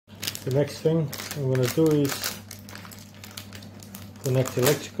The next thing I'm going to do is connect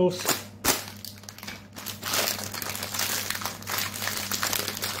electricals.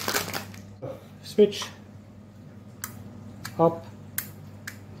 Switch up,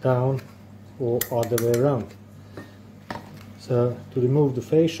 down, or other way around. So to remove the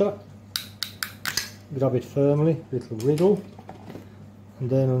fascia, grab it firmly, little wriggle, and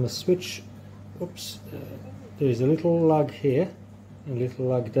then on the switch, oops, there is a little lug here and a little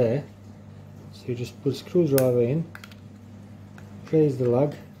lug there. So you just put a screwdriver in, raise the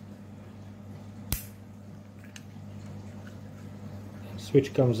lug,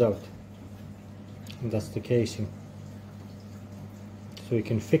 switch comes out, and that's the casing. So you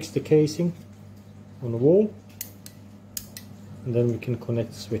can fix the casing on the wall, and then we can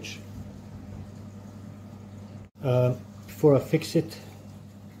connect the switch. Before I fix it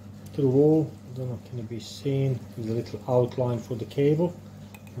to the wall, I don't know if it can be seen, there's a little outline for the cable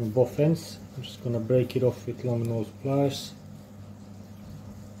on both ends. I'm just going to break it off with long nose pliers.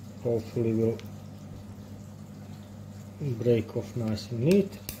 Hopefully will break off nice and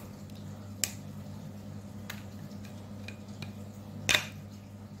neat.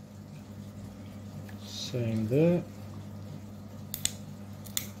 Same there.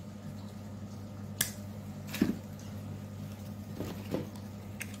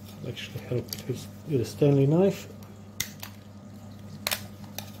 I'll actually help with a Stanley knife.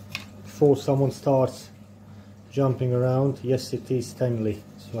 Before someone starts jumping around, yes, it is Stanley,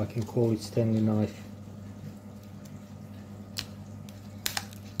 so I can call it Stanley knife.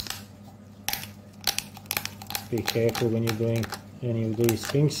 Be careful when you're doing any of these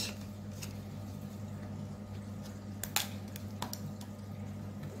things.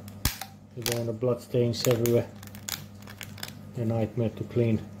 You don't want the blood stains everywhere. A nightmare to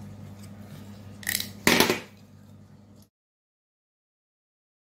clean.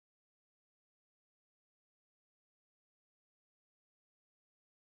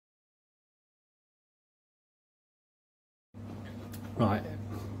 Right,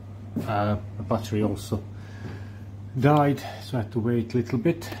 the battery also died, so I had to wait a little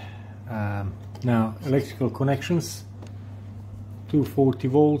bit. Now, electrical connections, 240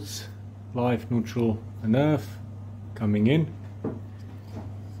 volts, live, neutral and earth coming in,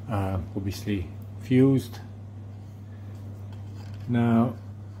 obviously fused. Now,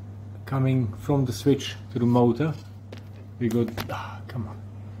 coming from the switch to the motor, we got, come on,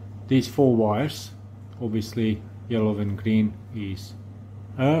 these 4 wires, obviously yellow and green is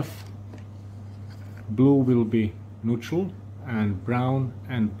earth, blue will be neutral, and brown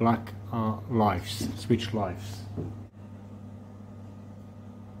and black are lives, switch lives.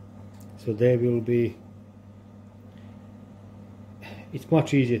 So there will be, it's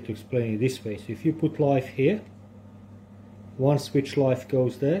much easier to explain it this way. So if you put live here, one switch live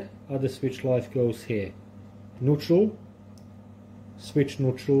goes there, other switch live goes here. Neutral, switch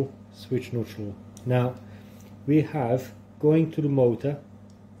neutral, switch neutral. Now we have, going to the motor,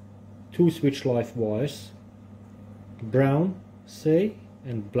 2 switch live wires, brown, say,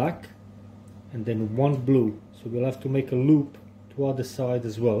 and black, and then 1 blue. So we'll have to make a loop to other side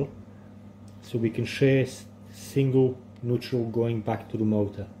as well, so we can share single neutral going back to the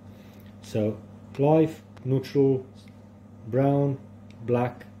motor. So live, neutral, brown,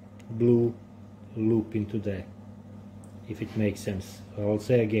 black, blue, loop into there, if it makes sense. So I'll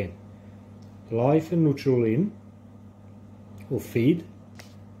say again, live and neutral in, or feed,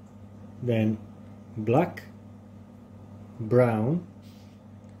 then black, brown,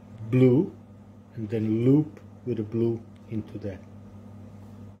 blue, and then loop with a blue into there.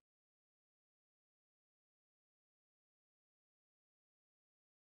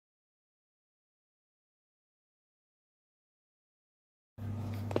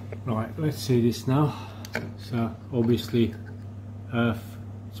 Right, let's see this now. So obviously earth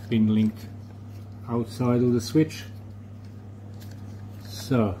has been linked outside of the switch.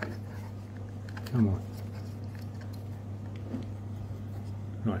 So come on.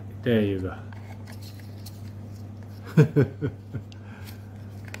 Right, there you go.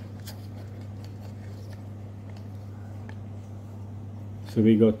 So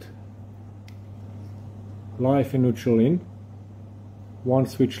we got live and neutral in. One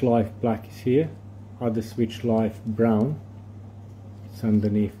switch live black is here, other switch live brown, it's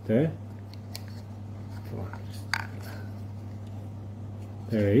underneath there.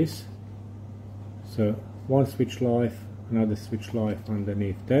 There it is. So one switch live, another switch live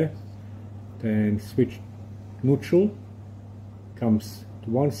underneath there. Then switch neutral comes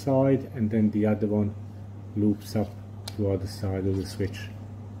to one side, and then the other one loops up to the other side of the switch.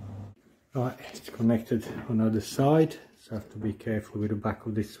 Right, it's connected on the other side. So I have to be careful with the back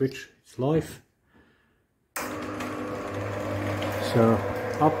of this switch. It's live. So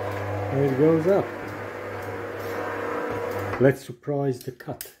up and it goes up. Let's surprise the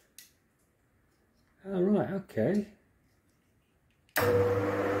cut. Alright, okay.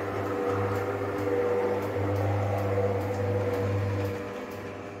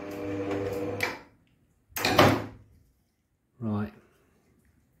 Right.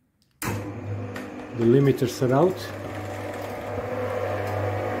 The limiters are out.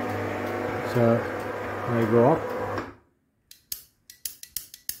 So I go up.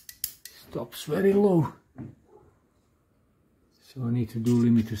 Stops very low. So I need to do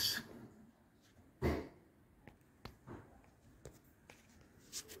limiters.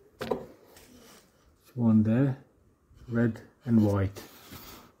 One there, red and white.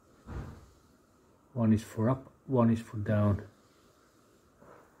 One is for up, one is for down.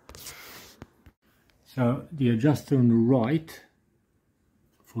 So the adjuster on the right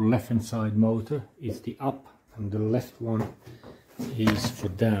for left hand side motor is the up, and the left one is for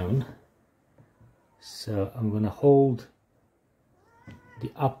down. So I'm gonna hold the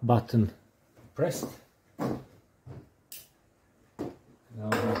up button pressed. And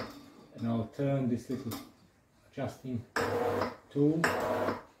I'll turn this little adjusting tool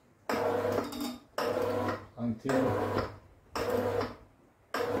until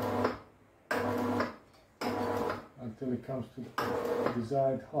it comes to the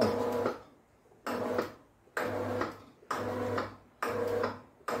desired height.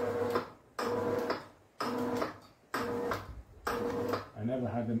 I never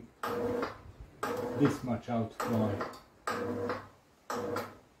had them this much out flying.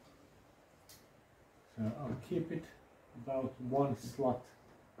 So I'll keep it about one slot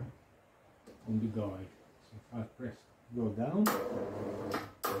on the guide. So if I press go down,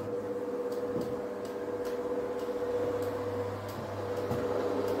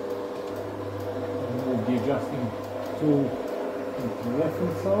 and move the adjusting tool into the left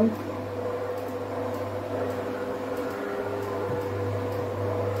hand side.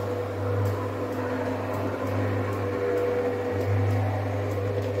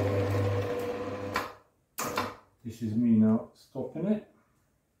 This is me now stopping it.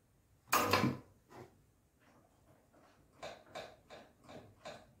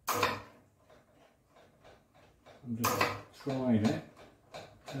 I'm just trying it.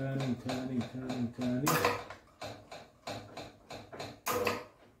 Turning, turning, turning, turning.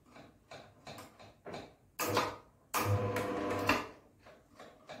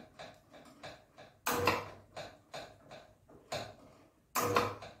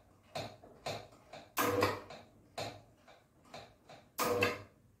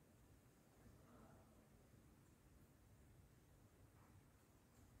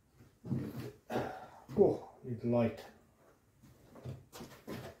 Oh, need light.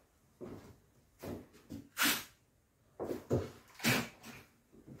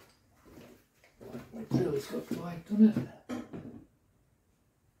 My drill has got light on it.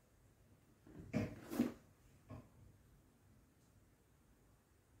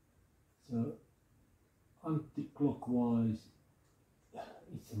 So anti-clockwise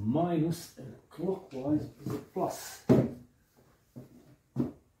it's a minus and clockwise is a plus.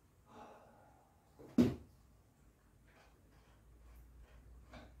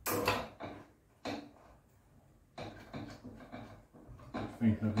 I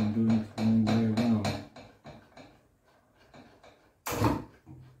think I've been doing it the wrong way around.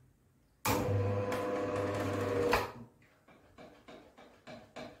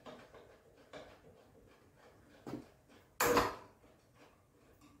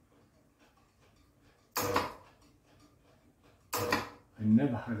 I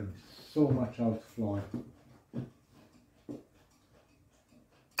never had them so much out flying.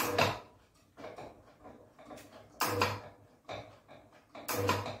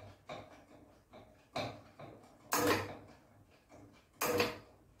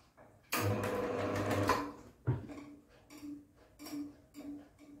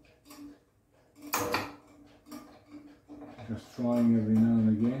 Just trying every now and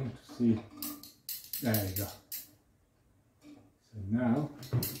again to see. There you go. So now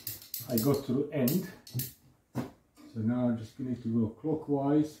I got to the end. So now I'm just going to go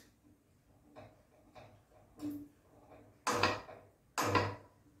clockwise.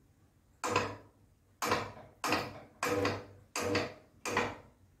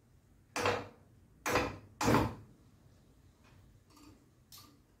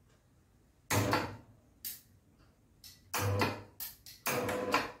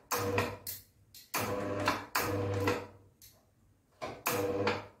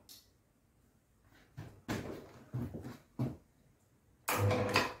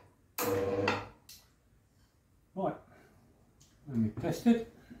 tested.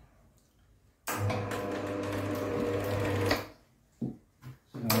 So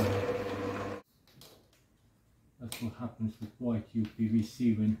that's what happens with white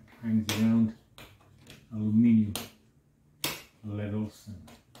UPVC when it hangs around aluminium levels.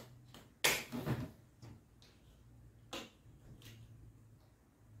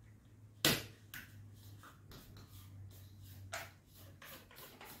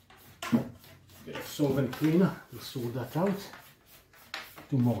 Bit of solvent cleaner, we'll sort that out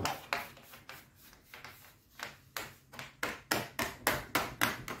tomorrow.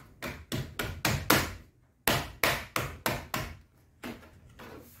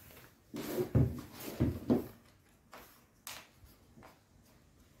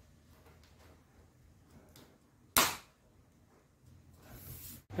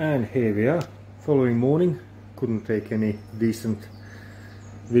 And here we are, following morning. Couldn't take any decent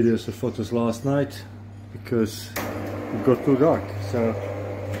videos or photos last night because it got too dark. So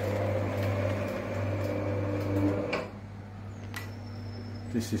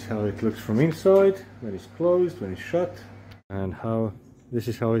this is how it looks from inside when it's closed, when it's shut, and this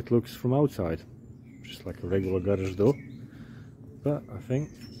is how it looks from outside, just like a regular garage door. But I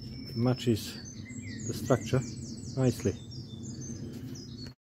think it matches the structure nicely.